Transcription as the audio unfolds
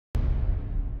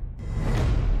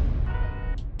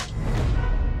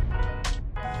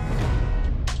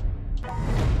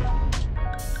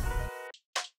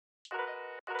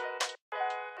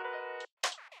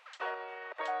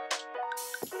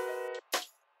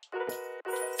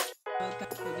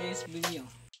Welcome to today's video.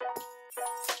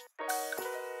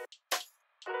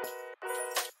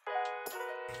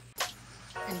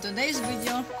 In today's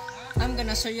video, I'm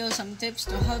gonna show you some tips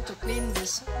to how to clean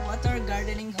this water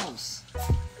gardening hose.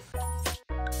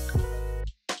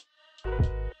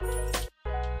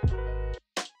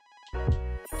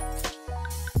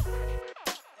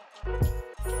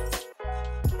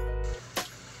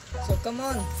 So come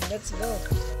on, let's go.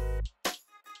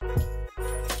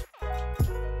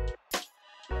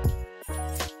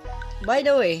 By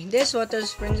the way, these water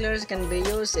sprinklers can be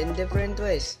used in different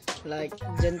ways, like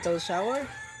gentle shower,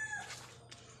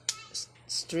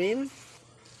 stream,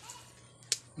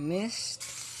 mist,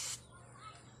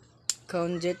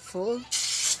 conjet full,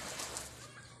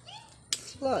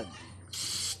 flood.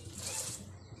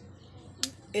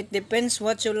 It depends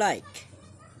what you like.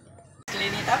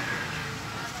 Clean it up.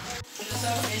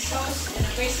 Dissolve this hose in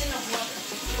a basin of water.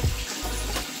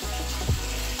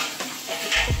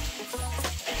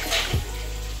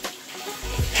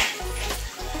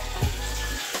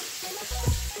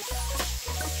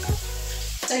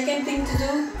 Second thing to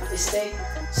do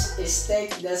is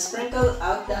take the sprinkle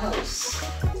out the hose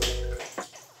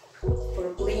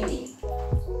for cleaning.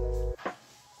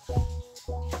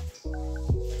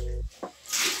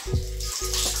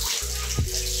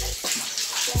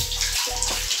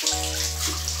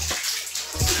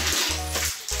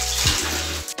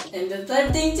 And the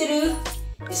third thing to do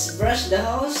is brush the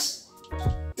hose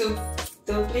to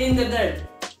clean the dirt.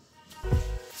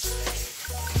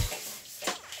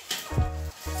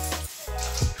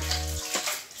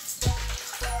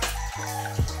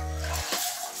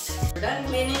 Done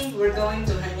cleaning, we're going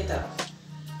to hang it up.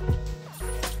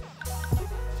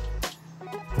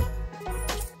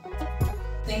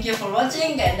 Thank you for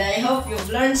watching, and I hope you've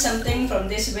learned something from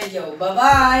this video. Bye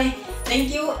bye!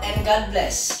 Thank you and God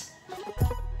bless!